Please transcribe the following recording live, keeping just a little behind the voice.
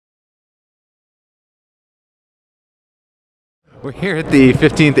We're here at the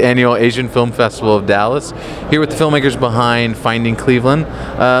 15th Annual Asian Film Festival of Dallas, here with the filmmakers behind Finding Cleveland.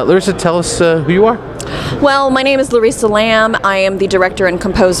 Larissa, tell us who you are. Well, my name is Larissa Lam. I am the director and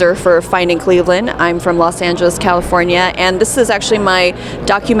composer for Finding Cleveland. I'm from Los Angeles, California, and this is actually my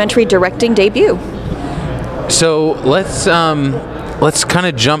documentary directing debut. So let's kind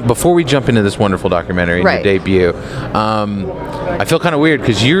of jump, before we jump into this wonderful documentary, Right. your debut. I feel kind of weird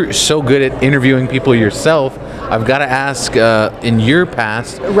because you're so good at interviewing people yourself. I've got to ask, in your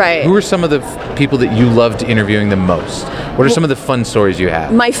past, Right. who are some of the people that you loved interviewing the most? What are some of the fun stories you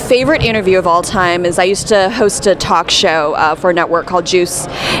have? My favorite interview of all time is I used to host a talk show for a network called Juice,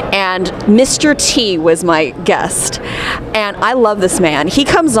 and Mr. T was my guest. And I love this man. He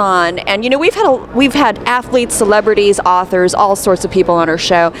comes on, and you know, we've had athletes, celebrities, authors, all sorts of people on our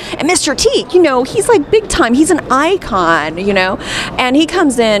show. And Mr. T, you know, he's like big time. He's an icon, you know. And he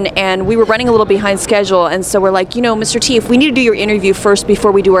comes in, and we were running a little behind schedule, and so we're like, you know, Mr. T, if we need to do your interview first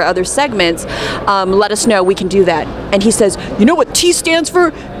before we do our other segments, let us know. We can do that. And he says, you know what T stands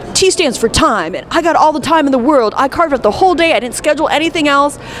for? T stands for time, and I got all the time in the world. I carved out the whole day. I didn't schedule anything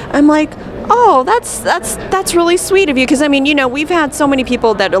else. I'm like, oh, that's really sweet of you, because I mean, you know, we've had so many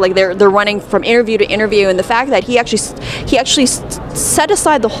people that are like they're running from interview to interview, and the fact that he actually set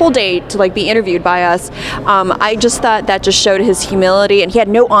aside the whole day to like be interviewed by us, I just thought that just showed his humility, and he had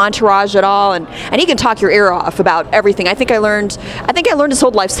no entourage at all, and he can talk your ear off about everything. I think I learned his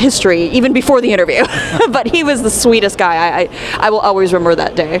whole life's history even before the interview. But he was the sweetest guy. I will always remember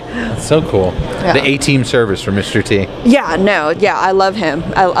that day. That's so cool. Yeah. The A-team service for Mr. T. Yeah, no, yeah, I love him.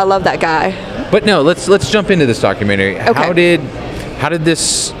 I love that guy. But no, let's jump into this documentary. Okay. How did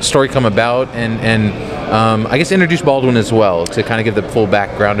this story come about, and I guess introduce Baldwin as well to kind of give the full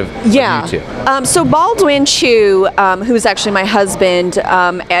background of you two. So Baldwin Chu, who's actually my husband,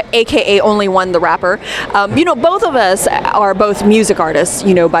 aka Only One the rapper, you know, both of us are both music artists,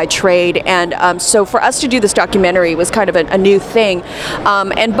 you know, by trade, and so for us to do this documentary was kind of a new thing.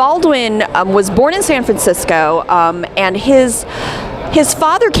 And Baldwin was born in San Francisco, and his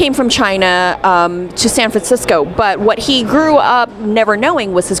father came from China to San Francisco, but what he grew up never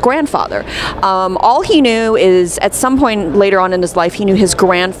knowing was his grandfather. All he knew is at some point later on in his life, he knew his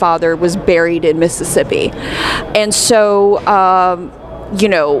grandfather was buried in Mississippi. And so, you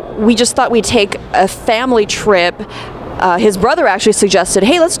know, we just thought we'd take a family trip. His brother actually suggested,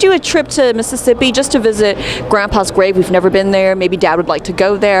 hey, let's do a trip to Mississippi just to visit Grandpa's grave. We've never been there. Maybe Dad would like to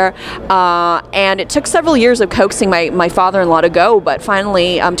go there. And it took several years of coaxing my father-in-law to go, but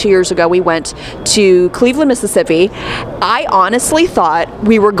finally, 2 years ago, we went to Cleveland, Mississippi. I honestly thought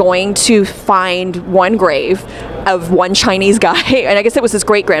we were going to find one grave of one Chinese guy, and I guess it was his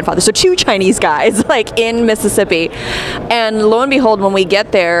great-grandfather, so two Chinese guys, like, in Mississippi. And lo and behold, when we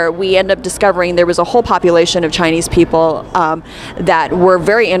get there, we end up discovering there was a whole population of Chinese people that were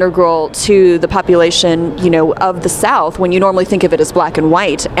very integral to the population, you know, of the South, when you normally think of it as black and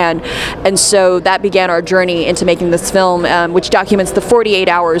white. And so that began our journey into making this film, which documents the 48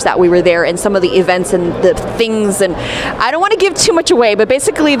 hours that we were there and some of the events and the things. And I don't want to give too much away, but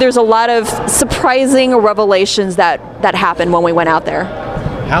basically there's a lot of surprising revelations that happened when we went out there.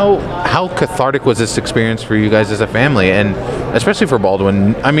 How cathartic was this experience for you guys as a family, and especially for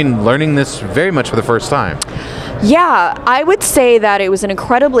Baldwin? I mean, learning this very much for the first time. Yeah, I would say that it was an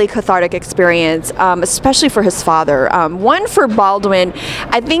incredibly cathartic experience, especially for his father. One, for Baldwin,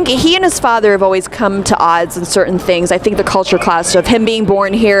 I think he and his father have always come to odds in certain things. I think the culture clash of him being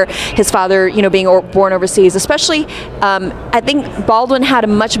born here, his father, you know, being born overseas, especially, I think Baldwin had a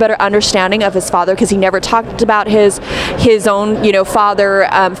much better understanding of his father because he never talked about his own, you know, father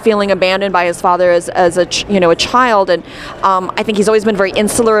feeling abandoned by his father as a child, and I think he's always been very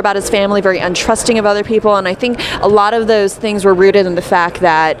insular about his family, very untrusting of other people, and I think a lot of those things were rooted in the fact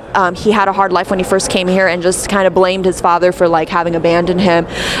that he had a hard life when he first came here and just kind of blamed his father for like having abandoned him.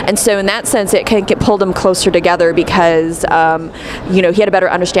 And so in that sense, it kind of pulled them closer together because, you know, he had a better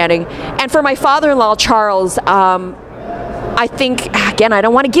understanding. And for my father-in-law, Charles, I think, again, I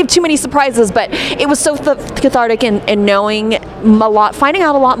don't want to give too many surprises, but it was so cathartic in knowing finding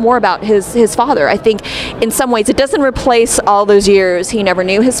out a lot more about his father. I think in some ways it doesn't replace all those years he never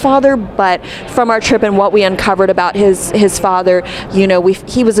knew his father, but from our trip and what we uncovered about his father, you know,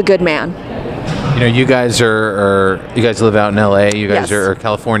 he was a good man. You know, you guys you guys live out in LA. You guys Yes. are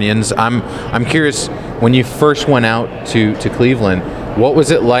Californians. I'm curious, when you first went out to Cleveland, what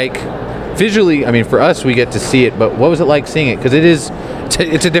was it like? Visually, I mean, for us, we get to see it, but what was it like seeing it? Because it's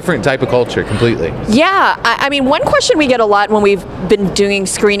it's a different type of culture completely. Yeah, I mean, one question we get a lot when we've been doing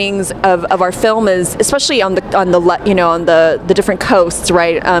screenings of our film is, especially on the different coasts,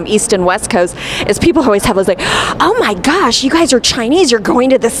 right, East and West Coast, is people always have this like, oh my gosh, you guys are Chinese, you're going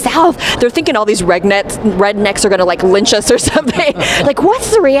to the South. They're thinking all these rednecks are going to like lynch us or something. Like,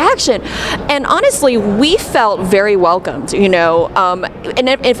 what's the reaction? And honestly, we felt very welcomed, and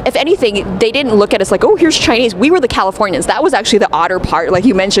if anything, they didn't look at us like, oh, here's Chinese. We were the Californians. That was actually the odder part, like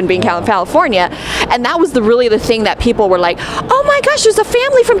you mentioned, being California, and that was really the thing that people were like, oh my gosh, there's a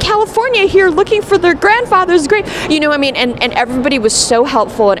family from California here looking for their grandfather's grave. I mean, and everybody was so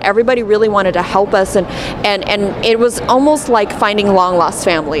helpful, and everybody really wanted to help us, and it was almost like finding long lost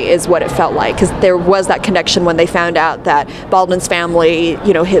family is what it felt like, because there was that connection when they found out that Baldwin's family,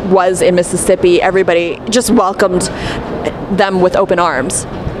 was in Mississippi. Everybody just welcomed them with open arms.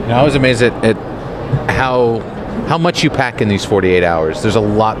 I was amazed at how much you pack in these 48 hours. There's a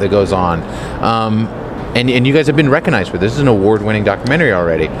lot that goes on. And you guys have been recognized for this. This is an award-winning documentary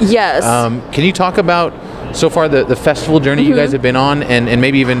already. Yes. Can you talk about so far the festival journey you guys have been on, and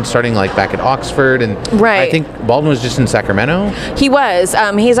maybe even starting like back at Oxford, and right. I think Baldwin was just in Sacramento. He was.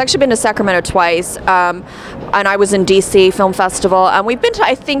 He's actually been to Sacramento twice, and I was in DC Film Festival. We've been to,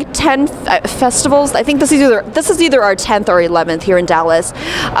 I think, 10 festivals. I think this is either our 10th or 11th here in Dallas.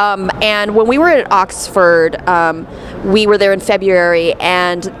 And when we were at Oxford, we were there in February,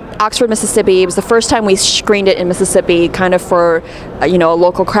 and Oxford, Mississippi. It was the first time we screened it in Mississippi, kind of for a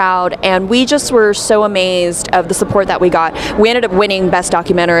local crowd, and we just were so amazed of the support that we got. We ended up winning Best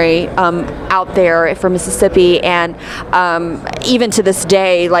Documentary out there for Mississippi, and even to this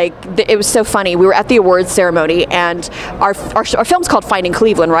day, like it was so funny. We were at the awards ceremony, and our film's called Finding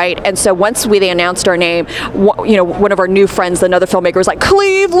Cleveland, right? And so once they announced our name, one of our new friends, another filmmaker, was like,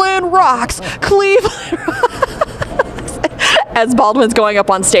 "Cleveland rocks, Cleveland rocks." As Baldwin's going up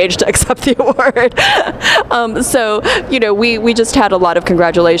on stage to accept the award. So we just had a lot of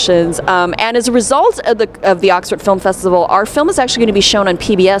congratulations. And as a result of the Oxford Film Festival, our film is actually going to be shown on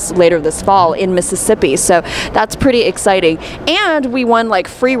PBS later this fall in Mississippi. So that's pretty exciting. And we won like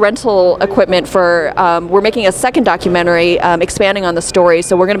free rental equipment for, we're making a second documentary expanding on the story.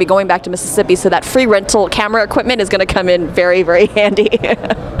 So we're going to be going back to Mississippi. So that free rental camera equipment is going to come in very, very handy.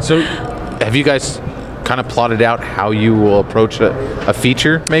 So have you guys kind of plotted out how you will approach a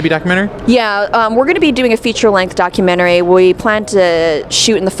feature, maybe documentary? Yeah, we're going to be doing a feature-length documentary. We plan to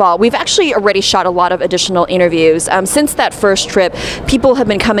shoot in the fall. We've actually already shot a lot of additional interviews. Since that first trip, people have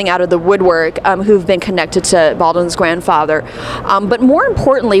been coming out of the woodwork who've been connected to Baldwin's grandfather. But more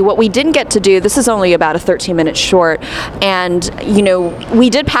importantly, what we didn't get to do, this is only about a 13-minute short, and we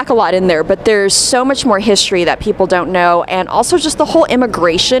did pack a lot in there, but there's so much more history that people don't know, and also just the whole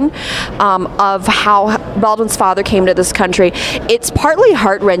immigration of how Baldwin's father came to this country. It's partly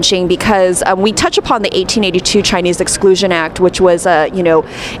heart-wrenching because we touch upon the 1882 Chinese Exclusion Act, which was a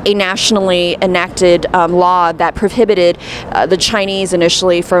nationally enacted law that prohibited the Chinese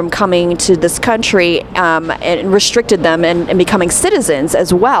initially from coming to this country and restricted them and becoming citizens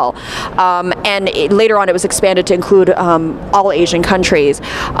as well. Later on it was expanded to include all Asian countries.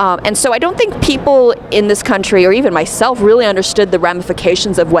 And so I don't think people in this country, or even myself, really understood the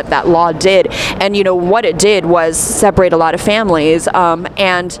ramifications of what that law did. And what it did was separate a lot of families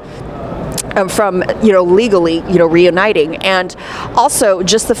and from legally reuniting, and also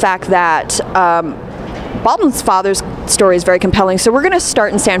just the fact that Baldwin's father's story is very compelling. So we're going to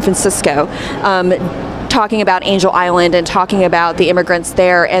start in San Francisco, talking about Angel Island and talking about the immigrants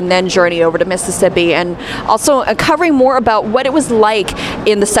there, and then journey over to Mississippi, and also covering more about what it was like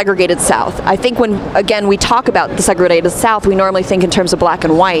in the segregated South. I think when, again, we talk about the segregated South, we normally think in terms of black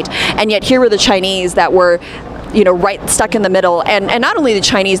and white, and yet here were the Chinese that were right stuck in the middle, and not only the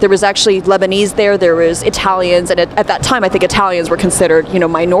Chinese, there was actually Lebanese there was Italians, and at that time I think Italians were considered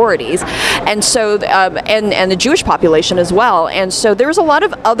minorities, and so and the Jewish population as well, and so there was a lot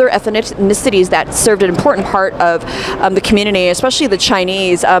of other ethnicities that served an important part of the community, especially the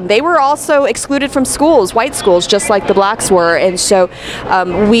Chinese. They were also excluded from schools, white schools, just like the blacks were, and so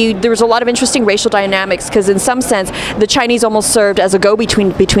there was a lot of interesting racial dynamics, because in some sense the Chinese almost served as a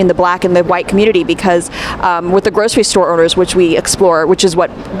go-between between the black and the white community, because with the grocery store owners, which we explore, which is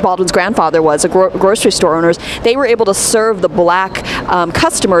what Baldwin's grandfather was, grocery store owners, they were able to serve the black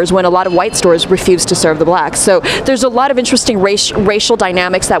customers when a lot of white stores refused to serve the blacks. So there's a lot of interesting racial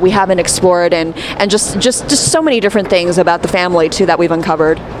dynamics that we haven't explored, and just so many different things about the family too that we've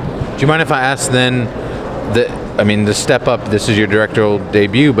uncovered. Do you mind if I ask then, the step up, this is your directorial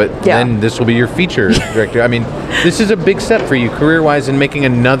debut, but then this will be your feature director. I mean, this is a big step for you career-wise in making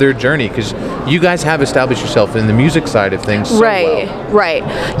another journey, because you guys have established yourself in the music side of things so well. Right.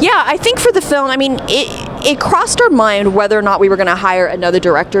 Yeah, I think for the film, I mean, it crossed our mind whether or not we were going to hire another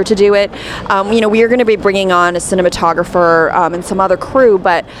director to do it. We are going to be bringing on a cinematographer and some other crew,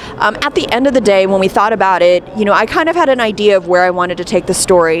 but at the end of the day, when we thought about it, I kind of had an idea of where I wanted to take the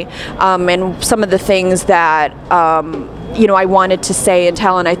story, and some of the things that I wanted to say and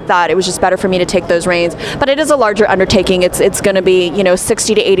tell, and I thought it was just better for me to take those reins. But it is a larger undertaking. It's going to be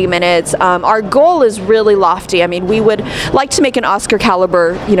 60 to 80 minutes. Our goal is really lofty. I mean, we would like to make an Oscar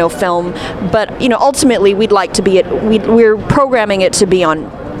caliber film, but ultimately we'd like to be we're programming it to be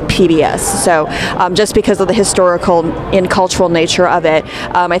on PBS. So just because of the historical and cultural nature of it,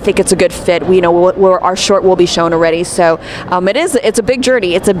 I think it's a good fit. Our short will be shown already. So it's a big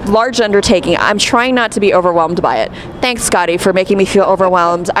journey. It's a large undertaking. I'm trying not to be overwhelmed by it. Thanks, Scotty, for making me feel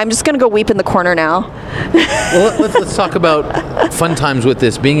overwhelmed. I'm just going to go weep in the corner now. Well, let's talk about fun times with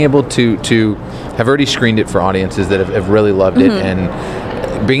this. Being able to have already screened it for audiences that have really loved it, and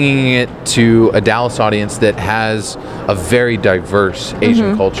bringing it to a Dallas audience that has a very diverse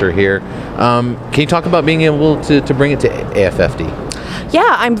Asian culture here. Can you talk about being able to bring it to AFFD?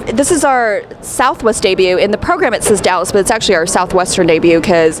 Yeah, this is our Southwest debut. In the program it says Dallas, but it's actually our Southwestern debut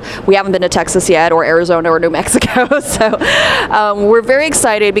because we haven't been to Texas yet, or Arizona, or New Mexico. So we're very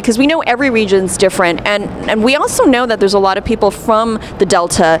excited because we know every region's different, and we also know that there's a lot of people from the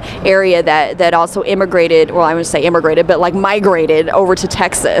Delta area that also immigrated, well, I wouldn't say immigrated, but like migrated over to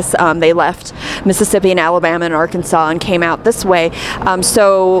Texas. They left Mississippi and Alabama and Arkansas and came out this way.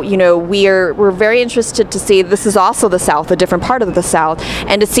 So we're very interested to see, this is also the South, a different part of the South,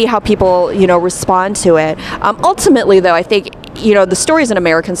 and to see how people respond to it. Ultimately, though, I think the story is an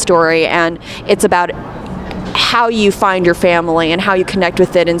American story, and it's about how you find your family and how you connect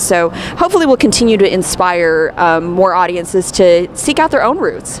with it. And so hopefully we'll continue to inspire more audiences to seek out their own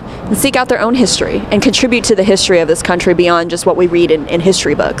roots and seek out their own history and contribute to the history of this country beyond just what we read in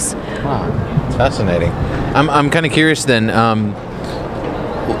history books. Wow, that's fascinating. I'm kind of curious then,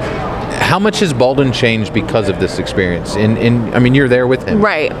 how much has Baldwin changed because of this experience? I mean, you're there with him.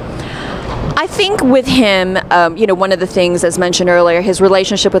 Right. I think with him, one of the things, as mentioned earlier, his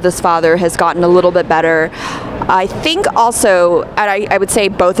relationship with his father has gotten a little bit better. I think also, and I would say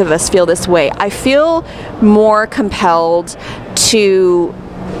both of us feel this way, I feel more compelled to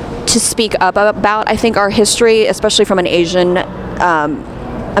speak up about, I think, our history, especially from an Asian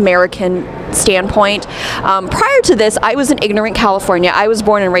American standpoint. Prior to this, I was in ignorant California. I was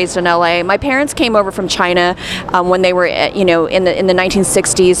born and raised in LA. My parents came over from China when they were, in the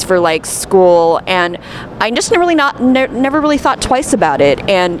 1960s for like school, and I just never really thought twice about it.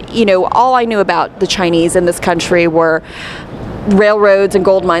 And all I knew about the Chinese in this country were railroads and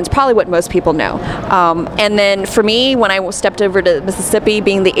gold mines, probably what most people know. And then for me, when I stepped over to Mississippi,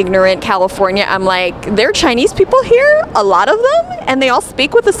 being the ignorant California, I'm like, there are Chinese people here, a lot of them, and they all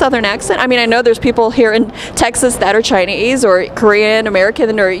speak with a Southern accent. I mean, I know there's people here in Texas that are Chinese or Korean,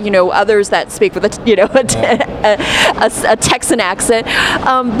 American, or others that speak with a Texan accent.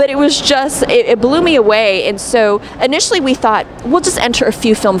 But it was just, it blew me away. And so initially we thought, we'll just enter a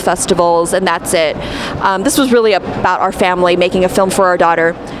few film festivals and that's it. This was really about our family making a film for our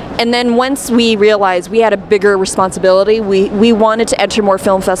daughter. And then once we realized we had a bigger responsibility, we wanted to enter more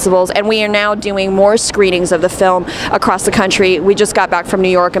film festivals, and we are now doing more screenings of the film across the country. We just got back from New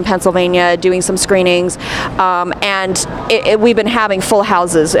York and Pennsylvania doing some screenings, and we've been having full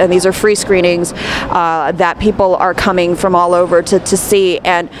houses, and these are free screenings that people are coming from all over to see.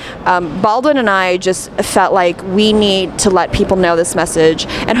 And Baldwin and I just felt like we need to let people know this message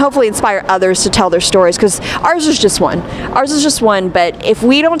and hopefully inspire others to tell their stories, because ours is just one. Ours is just one, but if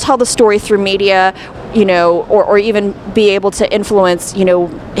we don't tell the story through media, or even be able to influence,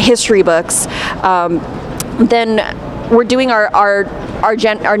 history books, then we're doing our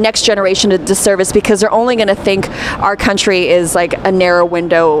next generation a disservice, because they're only going to think our country is like a narrow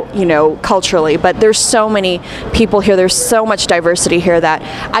window, culturally. But there's so many people here. There's so much diversity here that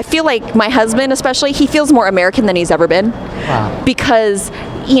I feel like my husband, especially, he feels more American than he's ever been. Wow. Because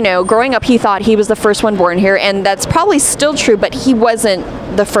growing up, he thought he was the first one born here, and that's probably still true, but he wasn't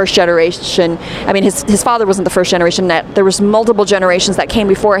the first generation. I mean, his father wasn't the first generation. That there was multiple generations that came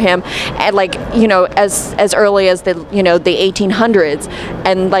before him, and like, you know, as early as the, you know, the 1800s,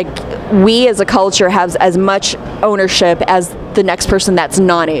 and like we as a culture have as much ownership as the next person that's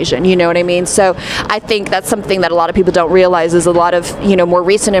non-Asian, you know what I mean? So I think that's something that a lot of people don't realize is a lot of, you know, more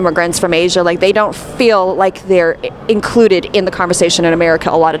recent immigrants from Asia, like they don't feel like they're included in the conversation in America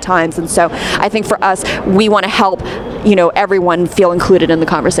a lot of times. And so I think for us, we want to help, you know, everyone feel included in the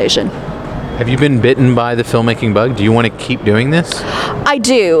conversation. Have you been bitten by the filmmaking bug? Do you want to keep doing this? I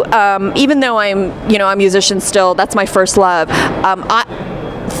do. Even though I'm, you know, a musician still, that's my first love.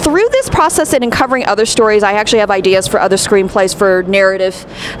 Through this process and in covering other stories, I actually have ideas for other screenplays for narrative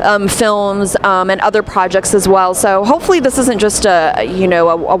films and other projects as well. So hopefully this isn't just a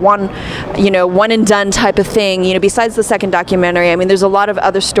one and done type of thing. You know, besides the second documentary, I mean, there's a lot of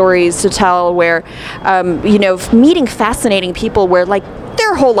other stories to tell where, you know, meeting fascinating people where like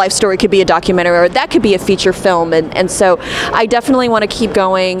their whole life story could be a documentary, or that could be a feature film, and so I definitely want to keep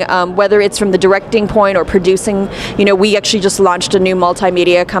going, whether it's from the directing point or producing. You know, we actually just launched a new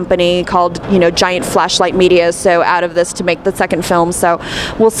multimedia company called, you know, Giant Flashlight Media, so out of this to make the second film, so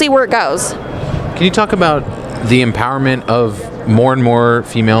we'll see where it goes. Can you talk about the empowerment of more and more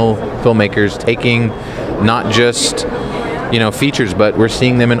female filmmakers taking not just, you know, features, but we're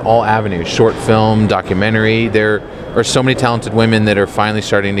seeing them in all avenues, short film, documentary. There are so many talented women that are finally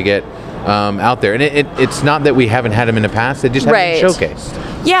starting to get out there. And it's not that we haven't had them in the past, they just haven't been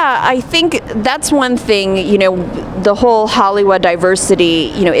showcased. Yeah, I think that's one thing, you know, the whole Hollywood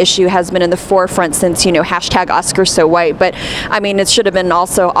diversity, you know, issue has been in the forefront since, you know, hashtag Oscars so white, but I mean, it should have been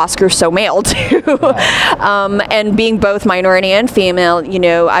also Oscars so male too. And being both minority and female, you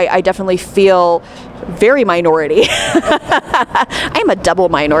know, I definitely feel very minority. I am a double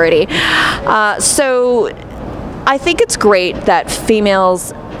minority. So I think it's great that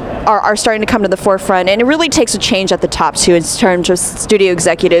females are starting to come to the forefront, and it really takes a change at the top too, in terms of studio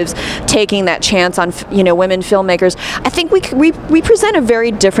executives taking that chance on, you know, women filmmakers. I think we present a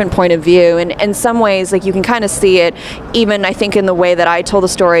very different point of view, and in some ways, like you can kind of see it, even I think in the way that I told the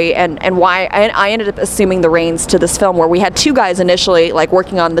story, and why I ended up assuming the reins to this film, where we had two guys initially like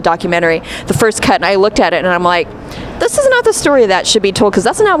working on the documentary, the first cut, and I looked at it and I'm like, this is not the story that should be told, because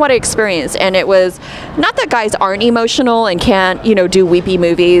that's not what I experienced. And it was not that guys aren't emotional and can't, you know, do weepy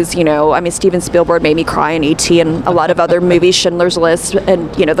movies. You know, I mean, Steven Spielberg made me cry in E.T. and a lot of other movies, Schindler's List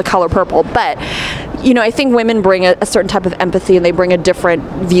and, you know, The Color Purple. But, you know, I think women bring a certain type of empathy, and they bring a different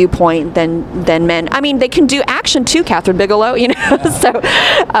viewpoint than men. I mean, they can do action too, Catherine Bigelow, you know.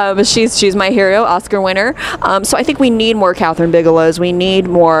 So she's my hero, Oscar winner. So I think we need more Catherine Bigelows. We need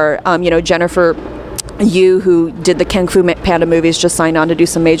more, you know, Jennifer Yu, who did the Kung Fu Panda movies, just signed on to do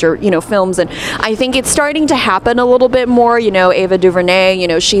some major, you know, films, and I think it's starting to happen a little bit more. You know, Ava DuVernay, you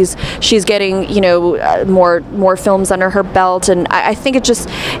know, she's getting, you know, more films under her belt, and I think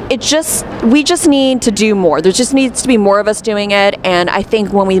we just need to do more. There just needs to be more of us doing it, and I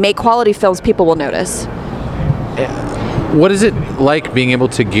think when we make quality films, people will notice. What is it like being able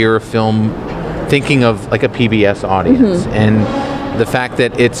to gear a film thinking of like a PBS audience, and the fact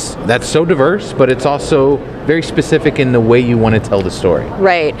that that's so diverse, but it's also very specific in the way you want to tell the story?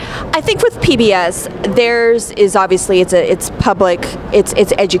 Right. I think with PBS, theirs is obviously it's public,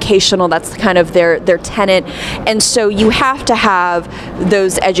 it's educational. That's kind of their tenet, and so you have to have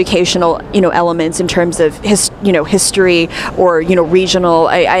those educational, you know, elements in terms of history or, you know, regional.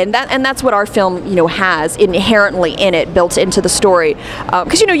 And that's what our film, you know, has inherently in it, built into the story.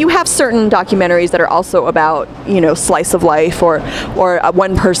 Because you know, you have certain documentaries that are also about, you know, slice of life or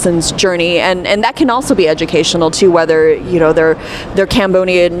one person's journey, and that can also be educational too, whether, you know, they're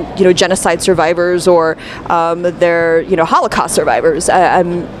Cambodian, you know, genocide survivors, or they're, you know, Holocaust survivors.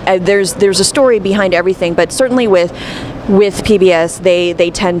 There's a story behind everything, but certainly with PBS,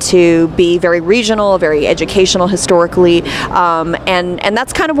 they tend to be very regional, very educational historically, and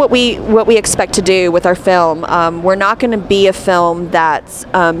that's kind of what we expect to do with our film. We're not going to be a film that's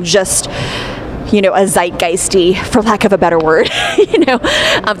just, you know, a zeitgeisty, for lack of a better word. You know,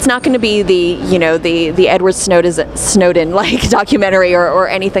 it's not going to be the Edward Snowden like documentary or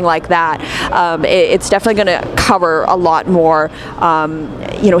anything like that. It's definitely going to cover a lot more,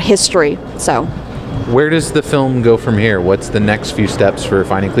 you know, history. So. Where does the film go from here? What's the next few steps for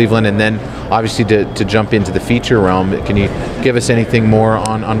Finding Cleveland? And then obviously to jump into the feature realm, can you give us anything more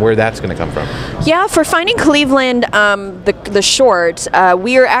on where that's going to come from? Yeah, for Finding Cleveland, the short,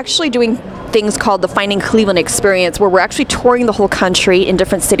 we are actually doing things called the Finding Cleveland Experience, where we're actually touring the whole country in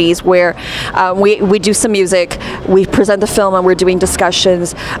different cities where we do some music, we present the film, and we're doing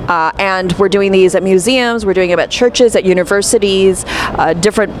discussions, and we're doing these at museums, we're doing it at churches, at universities,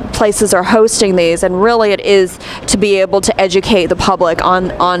 different places are hosting these, and really it is to be able to educate the public on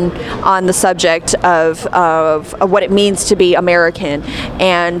the subject of what it means to be American,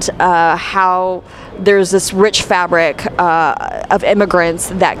 and how there's this rich fabric of immigrants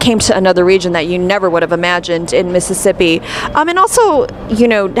that came to another region that you never would have imagined in Mississippi. And also, you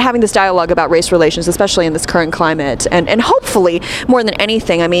know, having this dialogue about race relations, especially in this current climate. And hopefully, more than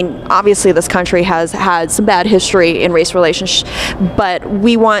anything, I mean, obviously this country has had some bad history in race relations, but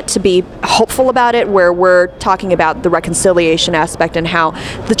we want to be hopeful about it, where we're talking about the reconciliation aspect and how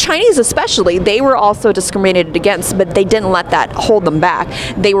the Chinese especially, they were also discriminated against, but they didn't let that hold them back.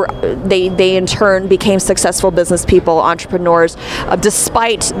 They in turn became successful business people, entrepreneurs,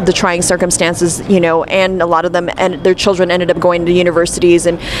 despite the trying circumstances, you know, and a lot of them and their children ended up going to universities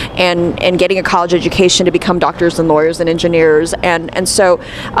and getting a college education to become doctors and lawyers and engineers, and so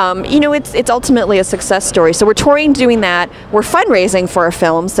you know, it's ultimately a success story. So we're touring doing that. We're fundraising for a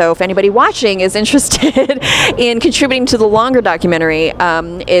film, so if anybody watching is interested in contributing to the longer documentary,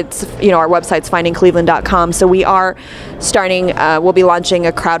 it's, you know, our website's findingcleveland.com. So we are starting, we'll be launching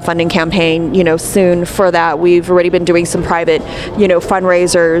a crowdfunding campaign, you know, soon for that. We've already been doing some private, you know,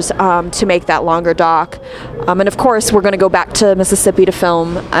 fundraisers to make that longer doc, and of course we're going to go back to Mississippi to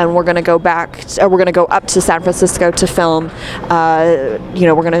film, and we're going to go up to San Francisco to film. You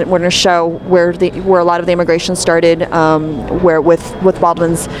know, we're going to show where a lot of the immigration started, where with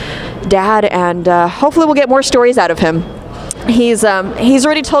Baldwin's dad, and hopefully we'll get more stories out of him. He's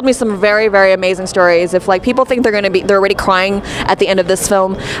already told me some very, very amazing stories. If like people think they're already crying at the end of this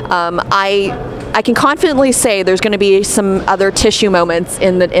film, I can confidently say there's going to be some other tissue moments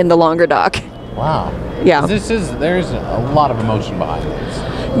in the longer doc. Wow. Yeah. There's a lot of emotion behind this.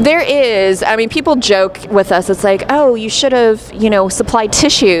 There is. I mean, people joke with us. It's like, oh, you should have, you know, supplied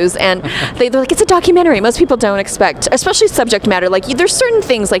tissues, and they're like, it's a documentary. Most people don't expect, especially subject matter. Like, there's certain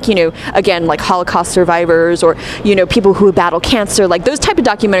things, like, you know, again, like Holocaust survivors, or, you know, people who battle cancer. Like those type of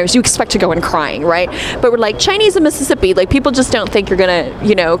documentaries, you expect to go in crying, right? But we're like Chinese in Mississippi. Like people just don't think you're gonna,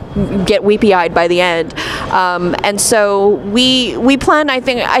 you know, get weepy-eyed by the end. And so we plan. I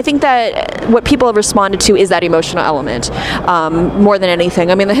think that what people have responded to is that emotional element more than anything.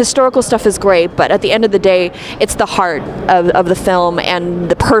 I mean, the historical stuff is great, but at the end of the day, it's the heart of the film and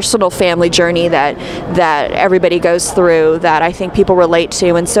the personal family journey that everybody goes through that I think people relate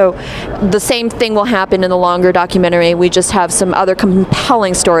to. And so the same thing will happen in the longer documentary. We just have some other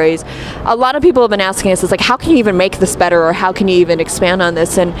compelling stories. A lot of people have been asking us, it's like, how can you even make this better, or how can you even expand on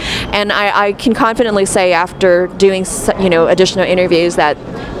this? And I can confidently say, after doing, you know, additional interviews, that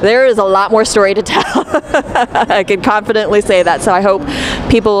there is a lot more story to tell. I can confidently say that. So I hope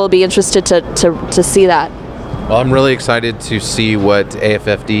people will be interested to see that. Well, I'm really excited to see what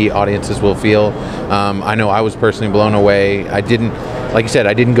AFFD audiences will feel. I know I was personally blown away. Like you said,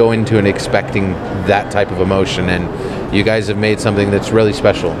 I didn't go into it expecting that type of emotion, and you guys have made something that's really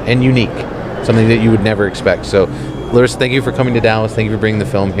special and unique, something that you would never expect. So, Larissa, thank you for coming to Dallas. Thank you for bringing the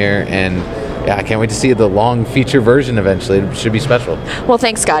film here, and yeah, I can't wait to see the long feature version eventually. It should be special. Well,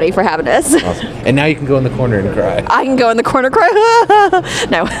 thanks, Scotty, for having us. Awesome. And now you can go in the corner and cry. I can go in the corner and cry.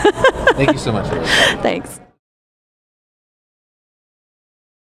 No. Thank you so much, Larissa. Thanks.